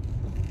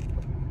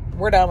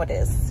 We're done with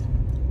this.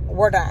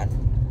 We're done.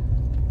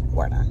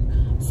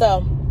 So,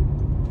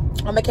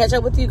 I'm going to catch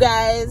up with you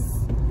guys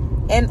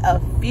in a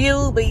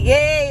few. But,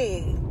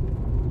 yay.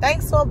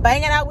 Thanks for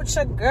banging out with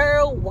your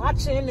girl,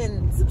 watching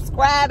and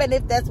subscribing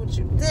if that's what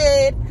you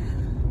did.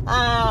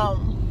 I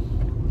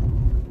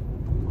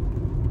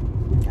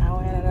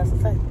don't have nothing else to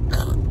say.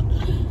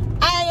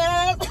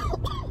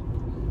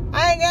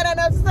 I ain't got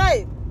enough to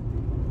say.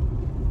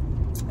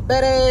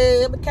 But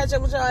I'm gonna catch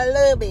up with y'all a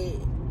little bit.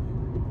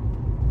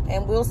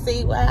 And we'll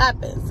see what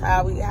happens.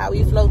 How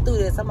we flow through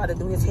this. I'm about to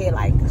do his hair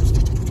like this.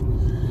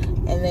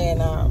 And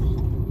then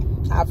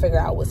I'll figure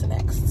out what's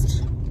next.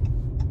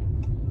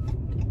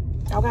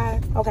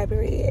 Okay,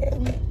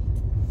 period.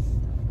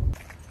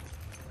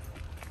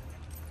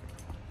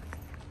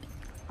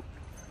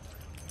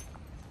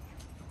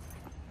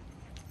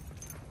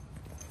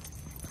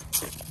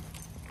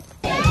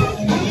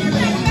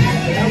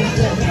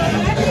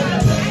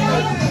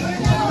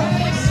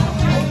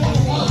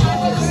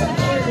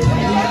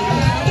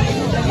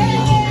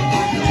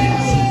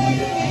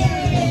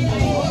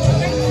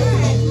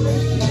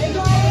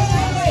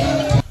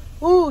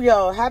 Ooh,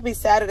 yo, happy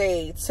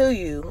Saturday to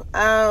you.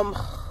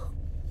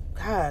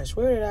 Gosh,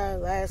 where did I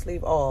last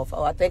leave off?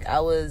 Oh, I think I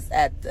was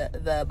at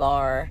the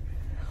bar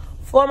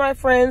for my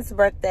friend's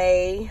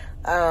birthday.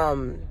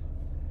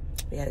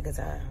 We had a good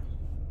time.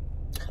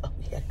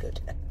 We had a good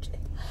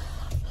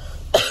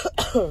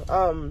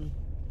time.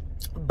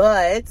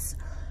 But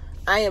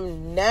I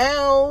am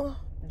now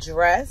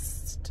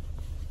dressed.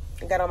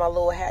 I got on my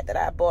little hat that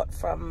I bought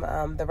from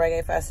the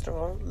reggae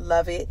festival.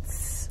 Love it.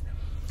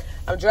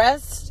 I'm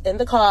dressed in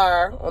the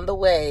car on the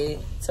way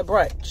to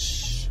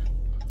brunch.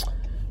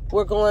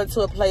 We're going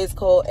to a place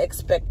called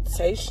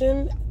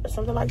Expectation or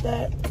something like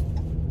that.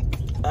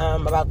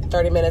 About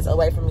 30 minutes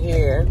away from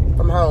here,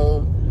 from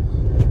home.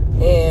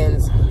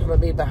 And I'm going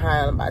to be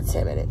behind about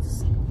 10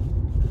 minutes.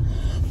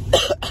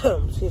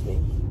 Excuse me.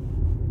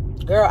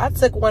 Girl, I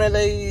took one of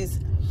these,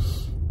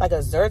 like a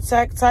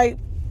Zyrtec type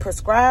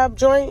prescribed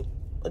joint,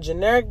 a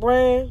generic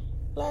brand,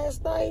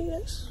 last night.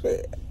 That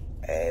shit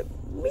had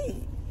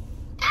me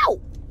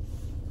out.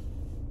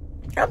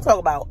 I'm talking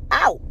about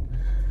out.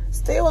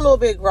 Still a little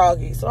bit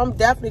groggy, so I'm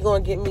definitely gonna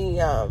get me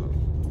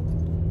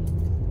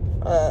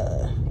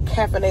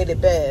caffeinated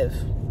bev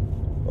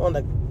on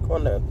the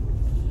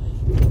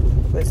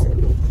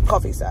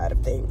coffee side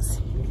of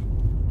things,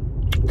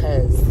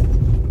 because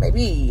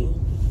maybe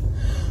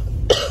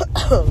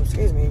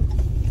excuse me,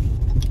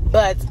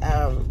 but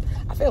I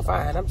feel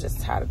fine. I'm just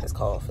tired of this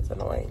cough. It's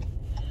annoying.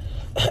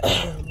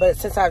 But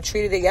since I've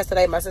treated it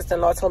yesterday, my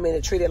sister-in-law told me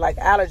to treat it like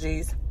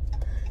allergies.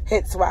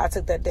 Hence why I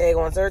took that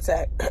daggone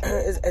Zyrtec.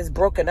 It's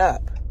broken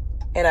up.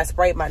 And I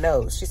sprayed my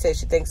nose. She said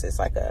she thinks it's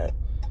like a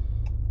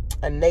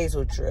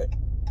nasal drip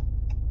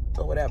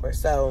or whatever.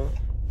 So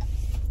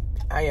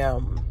I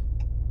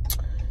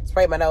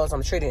sprayed my nose.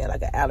 I'm treating it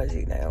like an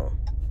allergy now.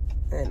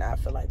 And I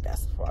feel like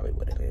that's probably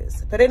what it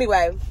is. But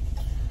anyway,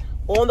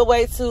 on the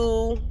way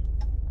to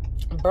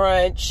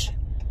brunch.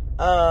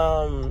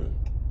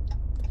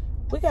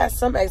 We got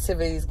some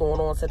activities going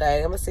on today.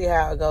 I'm gonna see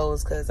how it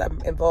goes, because I'm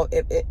involved.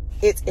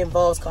 It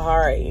involves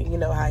Kahari. You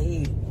know how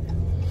he'd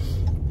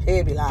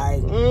be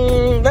like,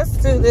 let's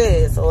do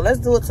this, or let's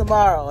do it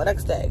tomorrow or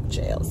next day,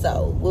 chill.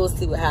 So we'll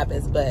see what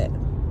happens. But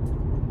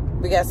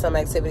we got some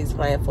activities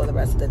planned for the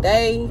rest of the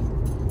day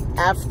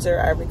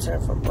after I return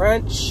from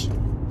brunch.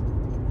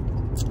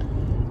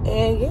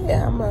 And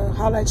yeah, I'm gonna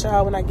holler at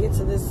y'all when I get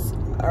to this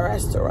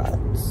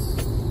restaurant.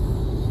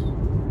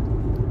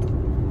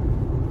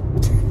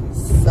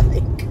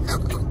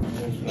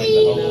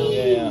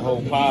 Yeah,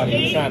 whole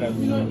party trying to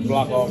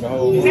block off the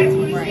whole.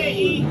 Right.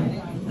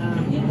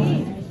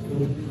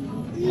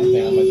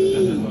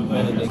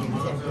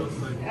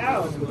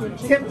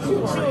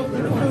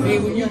 Hey,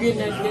 when you get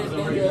that,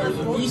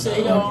 you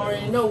say you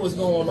already know what's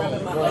going on.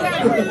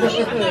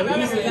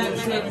 You say you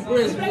shake the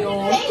breast, we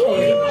on.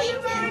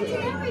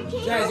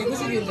 Jazzy, what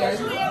you get,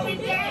 Jazzy?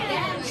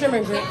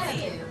 Trimming grip.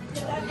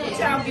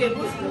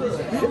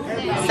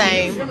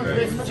 Same.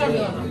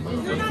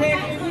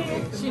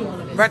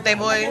 Birthday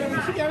boy.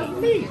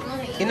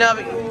 You know,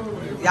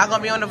 y'all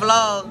gonna be on the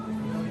vlog.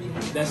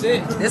 That's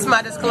it. This is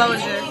my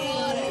disclosure.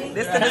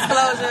 This the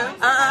disclosure.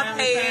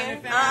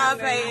 Paying.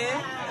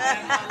 Paying.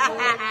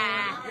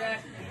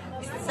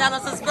 Tell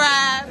them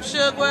subscribe.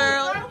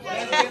 ShugWorld.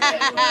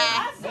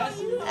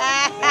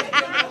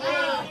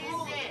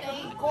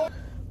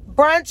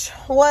 Brunch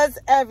was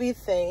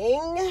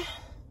everything.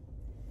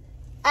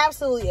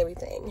 Absolutely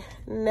everything.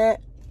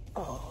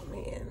 Oh,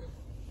 man.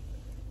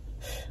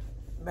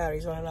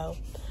 Batteries running low.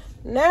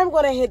 Now I'm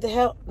going to hit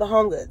the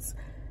Home Goods.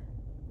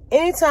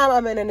 Anytime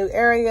I'm in a new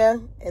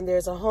area and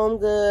there's a Home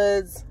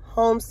Goods,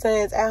 Home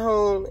Sense, at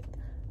home,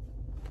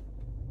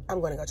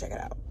 I'm going to go check it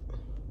out.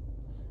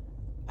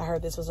 I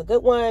heard this was a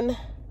good one.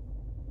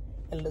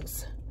 It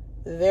looks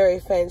very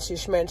fancy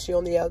schmancy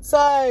on the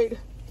outside.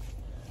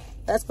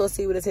 Let's go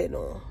see what it's hitting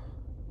on.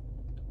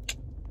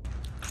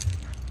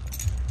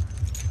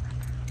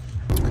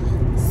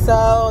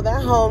 So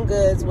that Home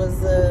Goods was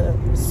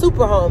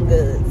super Home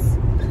Goods.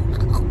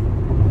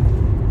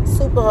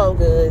 Super Home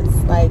Goods.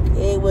 Like,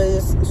 it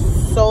was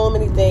so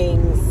many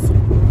things.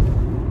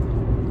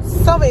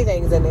 So many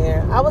things in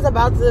there. I was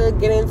about to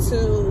get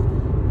into,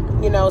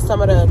 you know,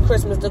 some of the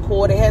Christmas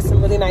decor. They had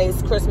some really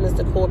nice Christmas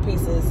decor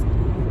pieces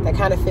that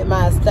kind of fit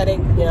my aesthetic.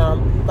 You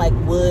know, like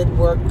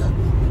woodwork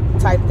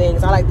type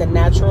things. I like the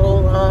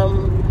natural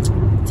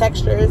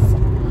textures.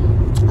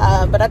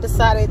 But I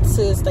decided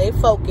to stay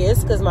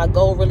focused because my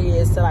goal really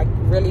is to like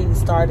but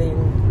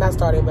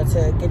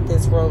to get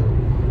this room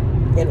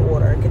in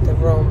order, get the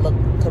room look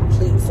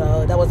complete.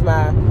 So that was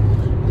my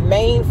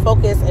main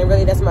focus, and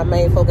really that's my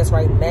main focus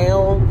right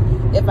now.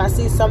 If I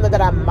see something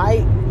that I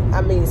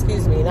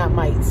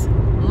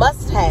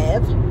must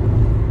have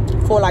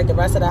for like the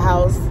rest of the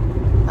house,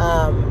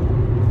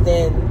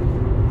 then,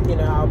 you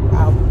know,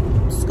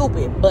 I'll scoop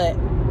it. But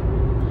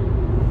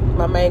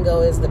my main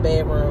goal is the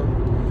bedroom.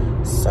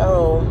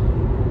 So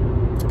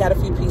got a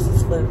few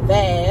pieces for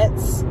that.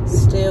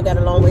 Still got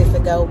a long ways to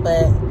go,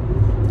 but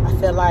I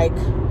feel like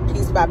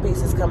piece by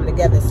piece is coming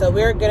together. So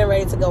we're getting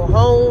ready to go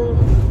home.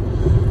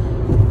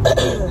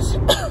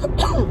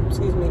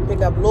 Excuse me.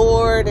 Pick up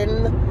Lord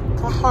and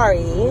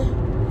Kahari,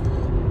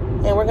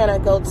 and we're gonna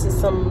go to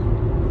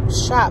some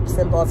shops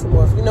in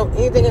Baltimore. If you know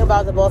anything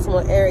about the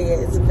Baltimore area,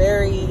 it's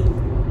very,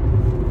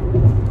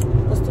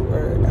 what's the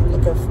word I'm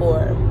looking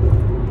for?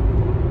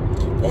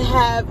 They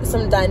have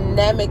some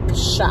dynamic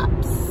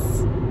shops,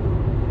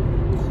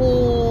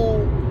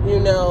 cool, you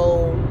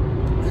know,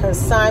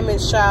 consignment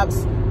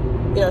shops,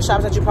 you know,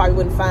 shops that you probably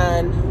wouldn't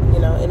find, you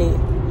know, any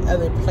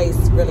other place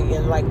really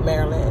in like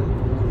Maryland.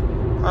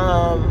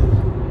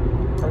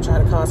 I'm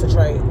trying to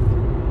concentrate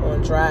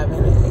on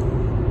driving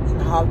and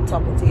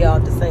talking to y'all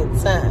at the same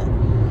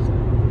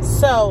time.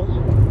 So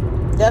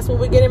that's what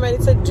we're getting ready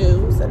to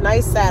do. It's a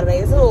nice Saturday.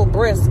 It's a little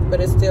brisk,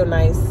 but it's still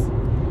nice.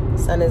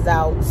 Sun is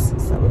out,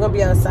 so we're gonna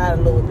be outside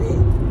a little bit.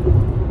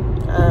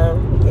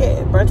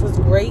 Yeah, brunch was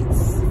great.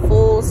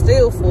 Full,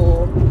 still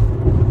full.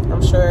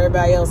 I'm sure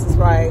everybody else is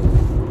probably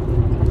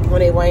on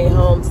their way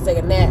home to take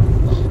a nap.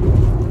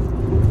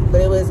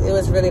 But it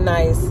was really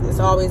nice. It's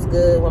always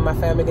good when my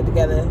family get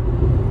together.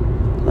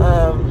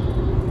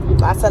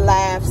 Lots of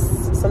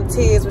laughs, some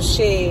tears were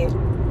shed.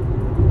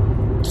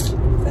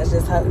 That's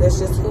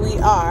just who we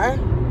are.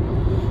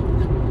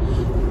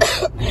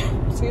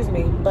 Excuse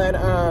me, but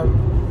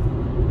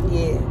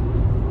yeah,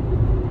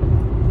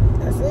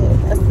 that's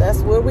it. That's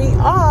where we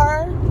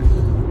are.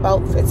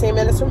 About 15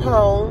 minutes from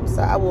home.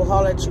 So I will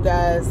holler at you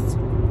guys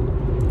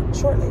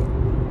shortly.